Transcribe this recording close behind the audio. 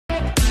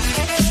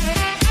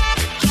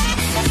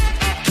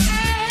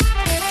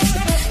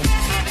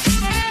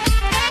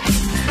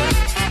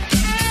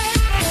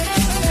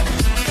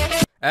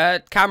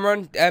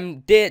Cameron,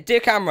 dear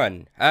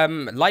Cameron,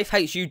 life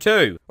hates you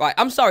too. Right,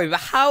 I'm sorry, but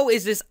how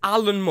is this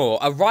Alan Moore,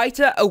 a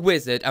writer, a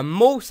wizard, a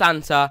mall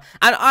Santa,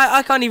 and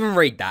I can't even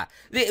read that.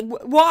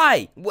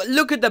 Why?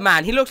 Look at the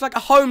man, he looks like a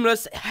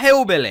homeless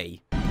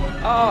hillbilly.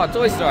 Oh,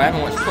 Toy Story, I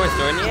haven't watched Toy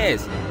Story in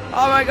years.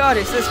 Oh my god,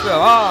 it's this film.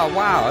 Oh,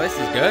 wow, this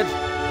is good.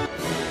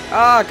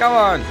 Oh, come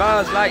on,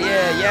 Buzz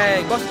Lightyear,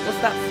 yay. What's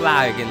that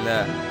flag in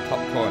the top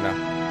corner?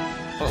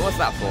 What's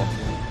that for?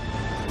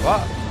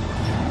 What?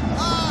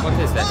 What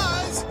is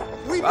this?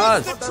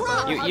 Buzz,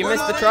 you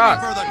missed the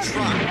truck.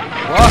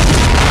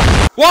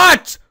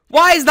 What?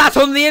 Why is that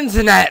on the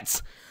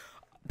internet?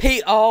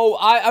 Oh,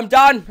 I'm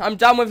done. I'm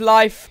done with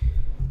life.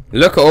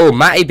 Look at all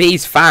Matty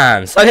B's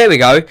fans. So here we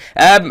go.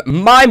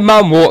 My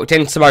mum walked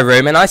into my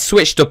room and I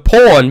switched to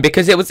porn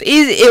because it was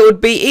easy. It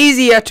would be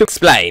easier to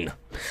explain.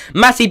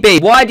 Matty B,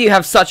 why do you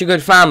have such a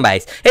good fan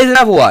base? Here's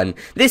another one.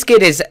 This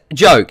kid is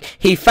joke.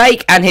 He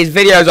fake and his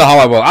videos are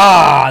horrible.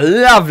 Ah,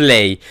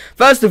 lovely.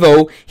 First of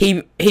all,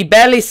 he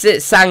barely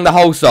sang the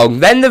whole song.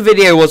 Then the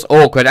video was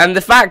awkward. And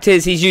the fact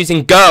is he's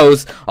using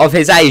girls of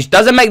his age.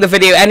 Doesn't make the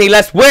video any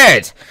less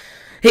weird.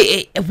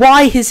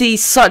 Why is he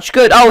such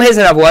good? Oh, here's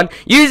another one.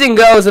 Using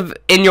girls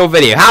in your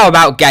video. How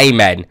about gay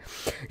men?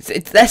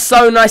 They're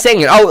so nice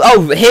singing.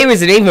 Oh, here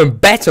is an even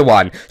better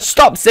one.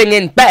 Stop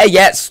singing. Better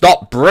yet,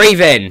 stop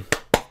breathing.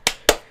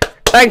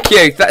 Thank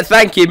you.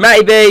 Thank you,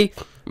 Matty B.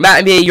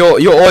 Matty B,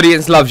 your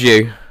audience loves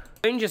you.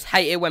 I don't just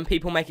hate it when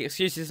people make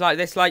excuses like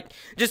this. Like,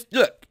 just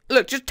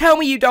look, just tell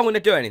me you don't want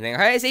to do anything,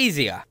 okay? It's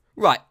easier.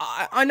 Right,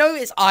 I know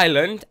it's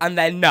Ireland and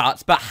they're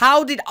nuts, but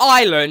how did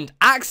Ireland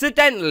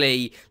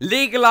accidentally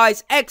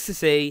legalize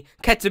ecstasy,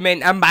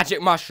 ketamine, and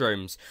magic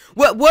mushrooms?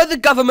 Were the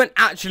government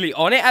actually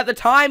on it at the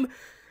time?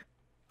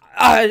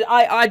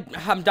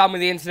 I'm done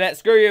with the internet.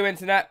 Screw you,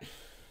 internet.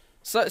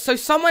 So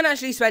someone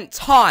actually spent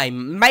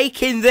time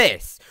making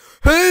this.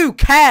 Who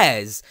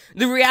cares?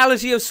 The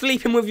reality of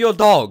sleeping with your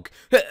dog.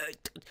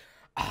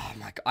 Oh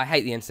my god, I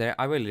hate the internet,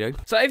 I really do.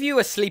 So if you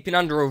were sleeping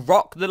under a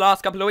rock the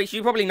last couple of weeks,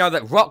 you probably know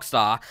that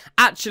Rockstar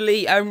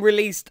actually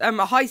released a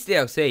Heist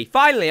DLC.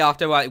 Finally,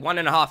 after like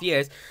 1.5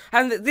 years.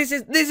 And this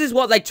is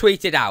what they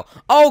tweeted out.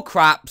 Oh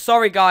crap,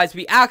 sorry guys,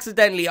 we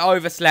accidentally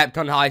overslept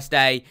on Heist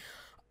Day.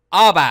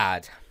 Our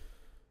bad.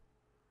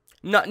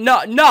 No,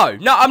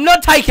 I'm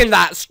not taking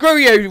that. Screw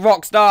you,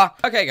 Rockstar.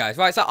 Okay, guys,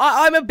 right, so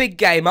I'm a big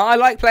gamer. I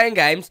like playing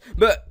games,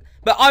 but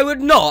I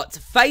would not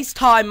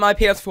FaceTime my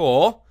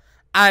PS4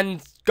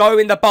 and go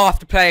in the bath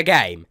to play a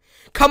game.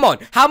 Come on,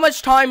 how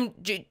much time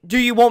do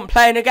you want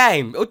playing a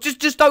game? Or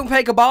just don't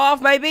take a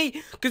bath,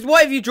 maybe? Because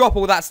what if you drop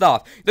all that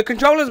stuff? The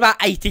controller's about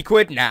 80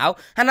 quid now,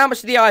 and how much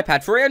is the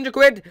iPad? 300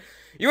 quid?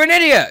 You're an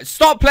idiot.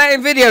 Stop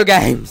playing video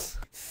games.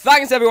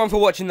 Thanks everyone for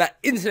watching that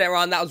internet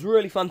run. That was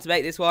really fun to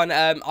make this one.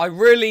 I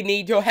really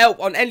need your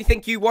help on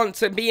anything you want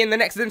to be in the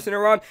next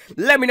internet run.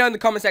 Let me know in the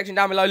comment section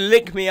down below.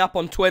 Link me up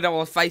on Twitter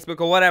or Facebook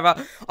or whatever.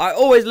 I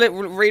always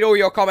read all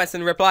your comments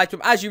and reply to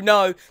them, as you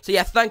know. So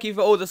yeah, thank you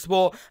for all the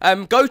support.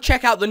 Go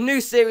check out the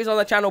new series on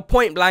the channel,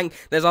 Point Blank.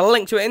 There's a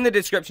link to it in the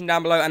description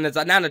down below, and there's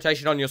an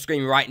annotation on your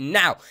screen right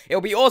now. It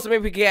would be awesome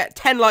if we could get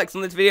 10 likes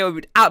on this video. It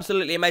would be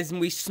absolutely amazing.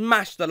 We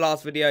smashed the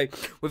last video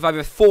with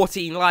over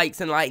 14 likes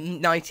and like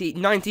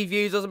 90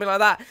 views or something like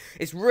that.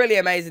 It's really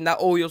amazing that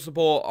all your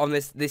support on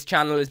this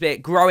channel is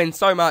growing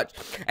so much.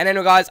 And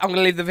anyway guys, I'm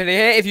gonna leave the video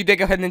here. If you did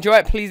go ahead and enjoy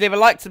it, please leave a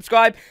like,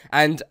 subscribe,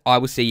 and I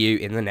will see you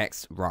in the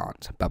next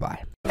rant. Bye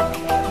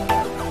bye.